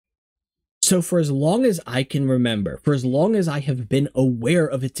So for as long as I can remember, for as long as I have been aware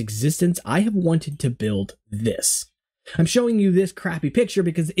of its existence, I have wanted to build this. I'm showing you this crappy picture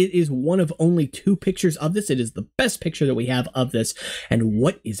because it is one of only 2 pictures of this. It is the best picture that we have of this. And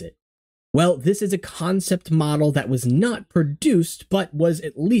what is it? Well, this is a concept model that was not produced, but was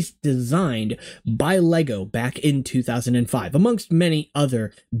at least designed by LEGO back in 2005, amongst many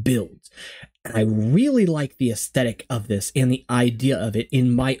other builds. And I really like the aesthetic of this and the idea of it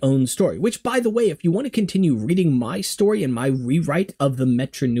in my own story, which, by the way, if you want to continue reading my story and my rewrite of the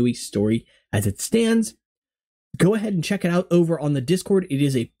Metru Nui story as it stands, go ahead and check it out over on the Discord. It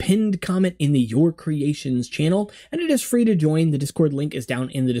is a pinned comment in the Your Creations channel, and it is free to join. The Discord link is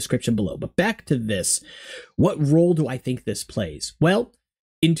down in the description below. But back to this. What role do I think this plays? Well,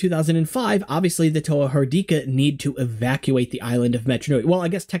 in 2005, obviously the Toa Hordika need to evacuate the island of Metru Nui. Well, I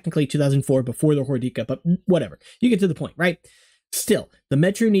guess technically 2004 before the Hordika, but whatever. You get to the point, right? Still, the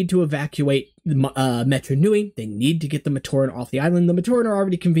Metru need to evacuate Metru Nui. They need to get the Matoran off the island. The Matoran are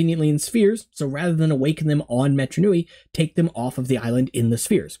already conveniently in spheres, so rather than awaken them on Metru Nui, take them off of the island in the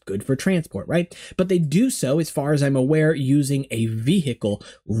spheres. Good for transport, right? But they do so, as far as I'm aware, using a vehicle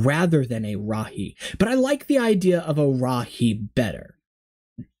rather than a Rahi. But I like the idea of a Rahi better.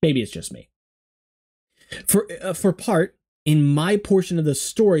 Maybe it's just me. For part, in my portion of the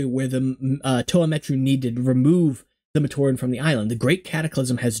story where the Toa Metru needed to remove the Matoran from the island, the Great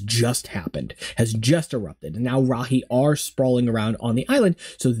Cataclysm has just happened, has just erupted, and now Rahi are sprawling around on the island,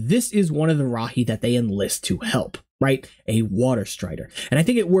 so this is one of the Rahi that they enlist to help, right? A water strider. And I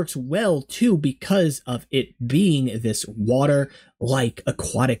think it works well, too, because of it being this water-like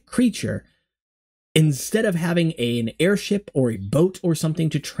aquatic creature. Instead of having an airship or a boat or something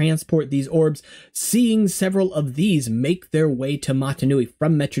to transport these orbs, seeing several of these make their way to Mata Nui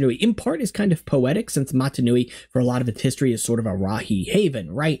from Metru Nui, in part is kind of poetic, since Mata Nui, for a lot of its history, is sort of a Rahi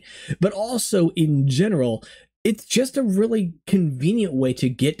haven, right? But also, in general, it's just a really convenient way to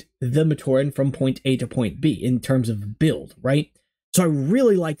get the Matoran from point A to point B in terms of build, right? So I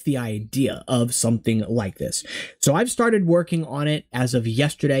really like the idea of something like this. So I've started working on it as of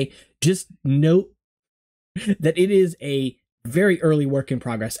yesterday. Just note that it is a very early work in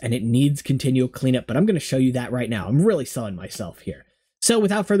progress and it needs continual cleanup, but I'm going to show you that right now. I'm really selling myself here. So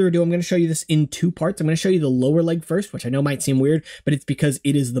without further ado, I'm going to show you this in 2 parts. I'm going to show you the lower leg first, which I know might seem weird, but it's because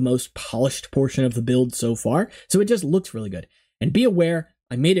it is the most polished portion of the build so far. So it just looks really good. And be aware,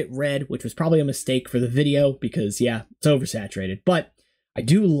 I made it red, which was probably a mistake for the video because, yeah, it's oversaturated, but I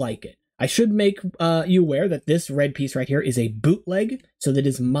do like it. I should make you aware that this red piece right here is a bootleg, so that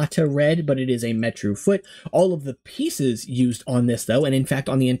is Mata red, but it is a Metru foot. All of the pieces used on this, though, and in fact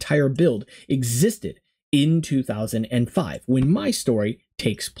on the entire build, existed in 2005, when my story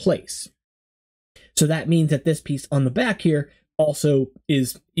takes place. So that means that this piece on the back here also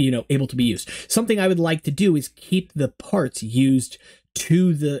is, able to be used. Something I would like to do is keep the parts used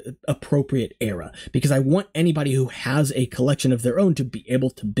to the appropriate era, because I want anybody who has a collection of their own to be able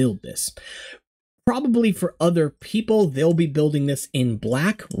to build this. Probably for other people, they'll be building this in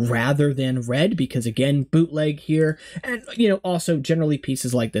black rather than red, because again, bootleg here, and also generally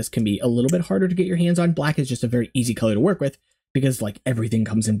pieces like this can be a little bit harder to get your hands on. Black is just a very easy color to work with because like everything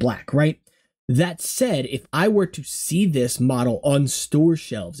comes in black, right? That said, if I were to see this model on store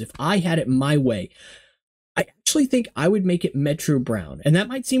shelves, if I had it my way, I actually think I would make it Metru brown, and that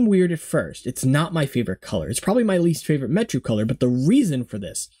might seem weird at first. It's not my favorite color. It's probably my least favorite Metru color, but the reason for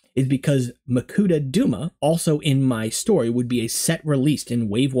this is because Makuta Duma, also in my story, would be a set released in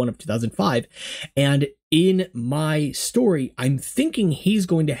Wave 1 of 2005, and in my story, I'm thinking he's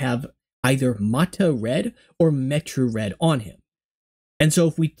going to have either Mata Red or Metru Red on him. And so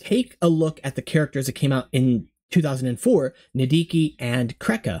if we take a look at the characters that came out in 2004, Nadiki and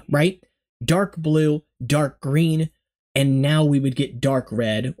Kreka, right? Dark blue, dark green, and now we would get dark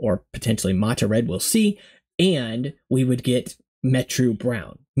red, or potentially Mata red, we'll see, and we would get Metru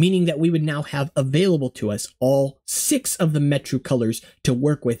brown, meaning that we would now have available to us all 6 of the Metru colors to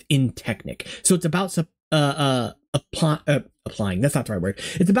work with in Technic. So it's about applying, that's not the right word.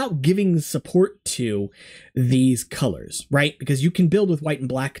 It's about giving support to these colors, right? Because you can build with white and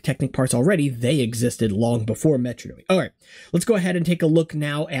black Technic parts already. They existed long before Metru Nui. All right, let's go ahead and take a look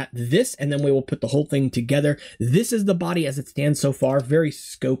now at this, and then we will put the whole thing together. This is the body as it stands so far, very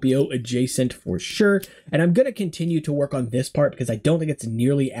Scopio adjacent for sure. And I'm going to continue to work on this part because I don't think it's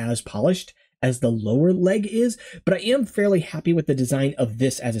nearly as polished as the lower leg is, but I am fairly happy with the design of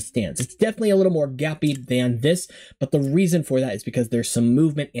this as it stands. It's definitely a little more gappy than this, but the reason for that is because there's some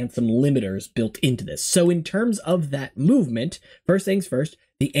movement and some limiters built into this. So in terms of that movement, first things first,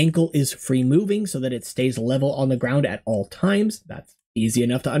 the ankle is free moving so that it stays level on the ground at all times. That's easy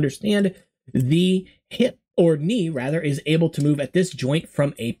enough to understand. the hip, or knee rather, is able to move at this joint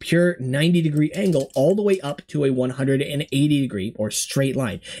from a pure 90-degree angle all the way up to a 180-degree or straight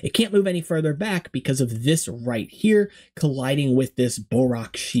line. It can't move any further back because of this right here colliding with this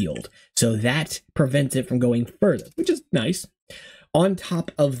Borak shield. So that prevents it from going further, which is nice. On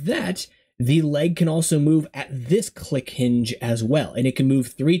top of that, the leg can also move at this click hinge as well, and it can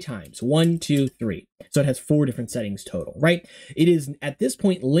move 3 times. 1, 2, 3. So it has 4 different settings total, right? It is at this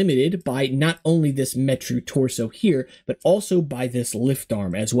point limited by not only this Metru torso here, but also by this lift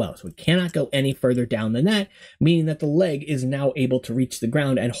arm as well. So it cannot go any further down than that, meaning that the leg is now able to reach the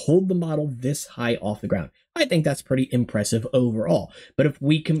ground and hold the model this high off the ground. I think that's pretty impressive overall. But if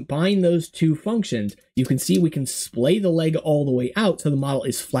we combine those 2 functions, you can see we can splay the leg all the way out so the model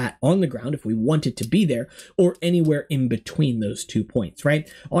is flat on the ground if we want it to be there, or anywhere in between those 2 points, right?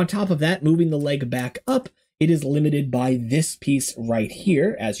 On top of that, moving the leg back up, it is limited by this piece right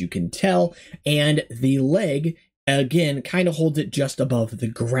here, as you can tell, and the leg, again, kind of holds it just above the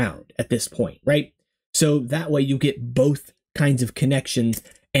ground at this point, right? So that way you get both kinds of connections,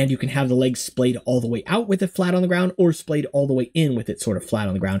 and you can have the leg splayed all the way out with it flat on the ground, or splayed all the way in with it sort of flat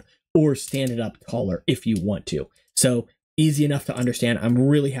on the ground, or stand it up taller if you want to. So easy enough to understand. I'm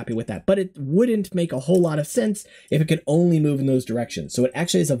really happy with that, but it wouldn't make a whole lot of sense if it could only move in those directions. So it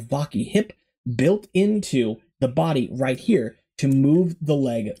actually has a Vaki hip built into the body right here to move the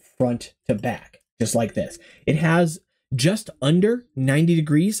leg front to back, just like this. It has just under 90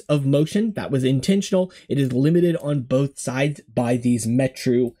 degrees of motion. That was intentional. It is limited on both sides by these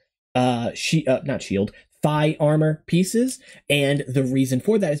Metru thigh armor pieces, and the reason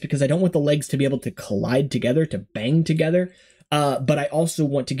for that is because I don't want the legs to be able to collide together, to bang together, but I also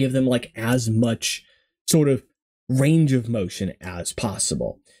want to give them like as much sort of range of motion as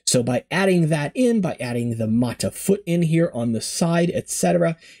possible. So by adding that in, by adding the Mata foot in here on the side,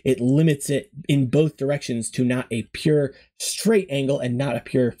 etc., it limits it in both directions to not a pure straight angle and not a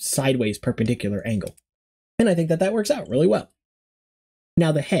pure sideways perpendicular angle. And I think that that works out really well.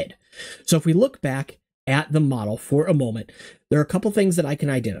 Now the head. So if we look back at the model for a moment, there are a couple things that I can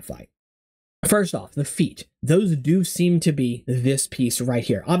identify. First off, the feet. Those do seem to be this piece right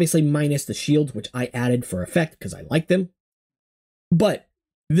here. Obviously minus the shields, which I added for effect because I like them. But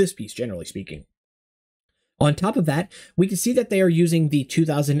this piece, generally speaking. On top of that, we can see that they are using the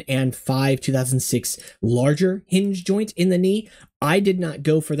 2005-2006 larger hinge joint in the knee. I did not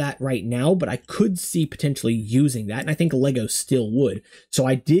go for that right now, but I could see potentially using that, and I think Lego still would. So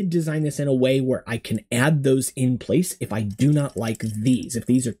I did design this in a way where I can add those in place if I do not like these, if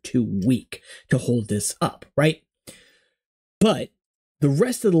these are too weak to hold this up, right? But the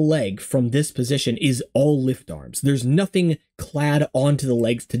rest of the leg from this position is all lift arms. There's nothing clad onto the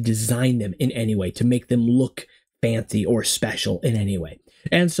legs to design them in any way, to make them look fancy or special in any way.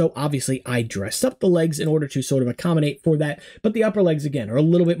 And so obviously I dressed up the legs in order to sort of accommodate for that, but the upper legs again are a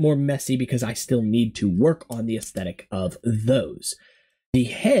little bit more messy because I still need to work on the aesthetic of those. The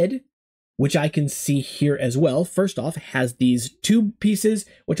head, which I can see here as well, first off, has these 2 pieces,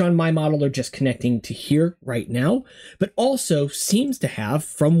 which on my model are just connecting to here right now, but also seems to have,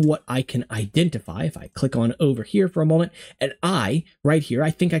 from what I can identify, if I click on over here for a moment, an eye right here.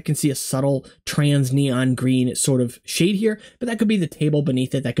 I think I can see a subtle trans neon green sort of shade here, but that could be the table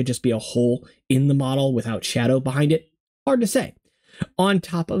beneath it. That could just be a hole in the model without shadow behind it. Hard to say. On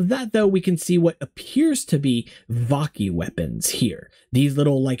top of that, though, we can see what appears to be Vaki weapons here. These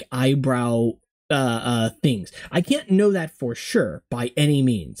little, like, eyebrow things. I can't know that for sure by any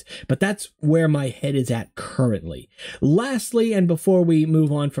means, but that's where my head is at currently. Lastly, and before we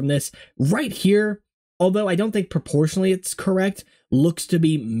move on from this, right here, although I don't think proportionally it's correct, looks to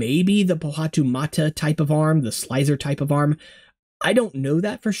be maybe the Pohatu Mata type of arm, the Slicer type of arm. I don't know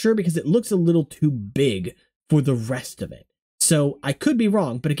that for sure because it looks a little too big for the rest of it. So I could be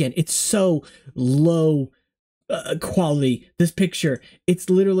wrong, but again, it's so low quality. This picture, it's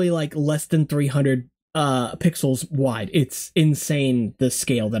literally like less than 300 pixels wide. It's insane, the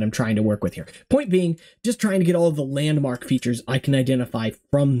scale that I'm trying to work with here. Point being, just trying to get all of the landmark features I can identify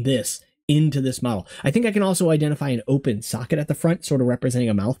from this into this model. I think I can also identify an open socket at the front, sort of representing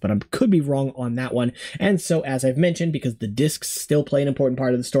a mouth, but I could be wrong on that one. And so, as I've mentioned, because the discs still play an important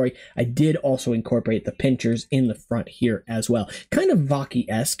part of the story, I did also incorporate the pinchers in the front here as well. Kind of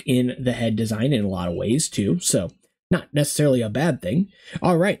Vaki-esque in the head design in a lot of ways too, so not necessarily a bad thing.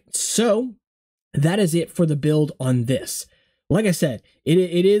 All right, so that is it for the build on this. Like I said,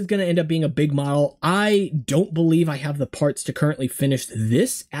 it is going to end up being a big model. I don't believe I have the parts to currently finish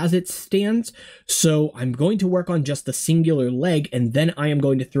this as it stands, so I'm going to work on just the singular leg, and then I am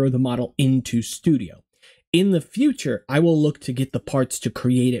going to throw the model into Studio. In the future, I will look to get the parts to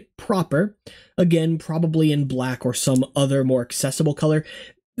create it proper. Again, probably in black or some other more accessible color.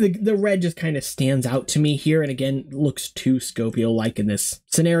 The red just kind of stands out to me here, and again, looks too Scopio-like in this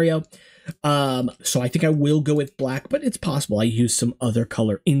scenario. So I think I will go with black, but it's possible I use some other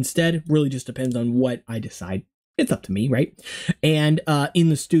color instead. Really just depends on what I decide. It's up to me, right? And in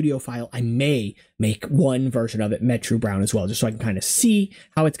the studio file, I may make one version of it Metru Brown as well, just so I can kind of see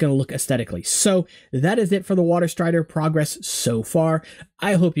how it's going to look aesthetically. So that is it for the Water Strider progress so far.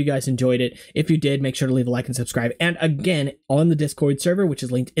 I hope you guys enjoyed it. If you did, make sure to leave a like and subscribe. And again, on the Discord server, which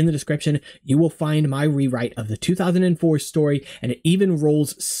is linked in the description, you will find my rewrite of the 2004 story, and it even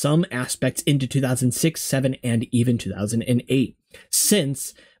rolls some aspects into 2006, 7, and even 2008.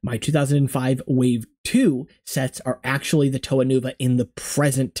 Since my 2005 Wave 2 sets are actually the Toa Nuva in the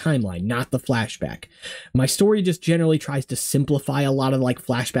present timeline, not the flashback. My story just generally tries to simplify a lot of like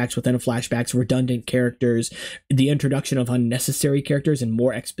flashbacks within flashbacks, redundant characters, the introduction of unnecessary characters, and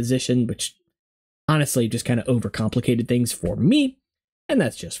more exposition, which honestly just kind of overcomplicated things for me, and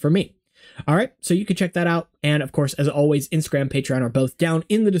that's just for me. All right, so you can check that out. And of course, as always, Instagram, Patreon are both down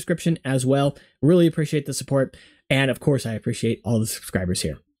in the description as well. Really appreciate the support. And of course, I appreciate all the subscribers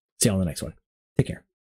here. See you on the next one. Take care.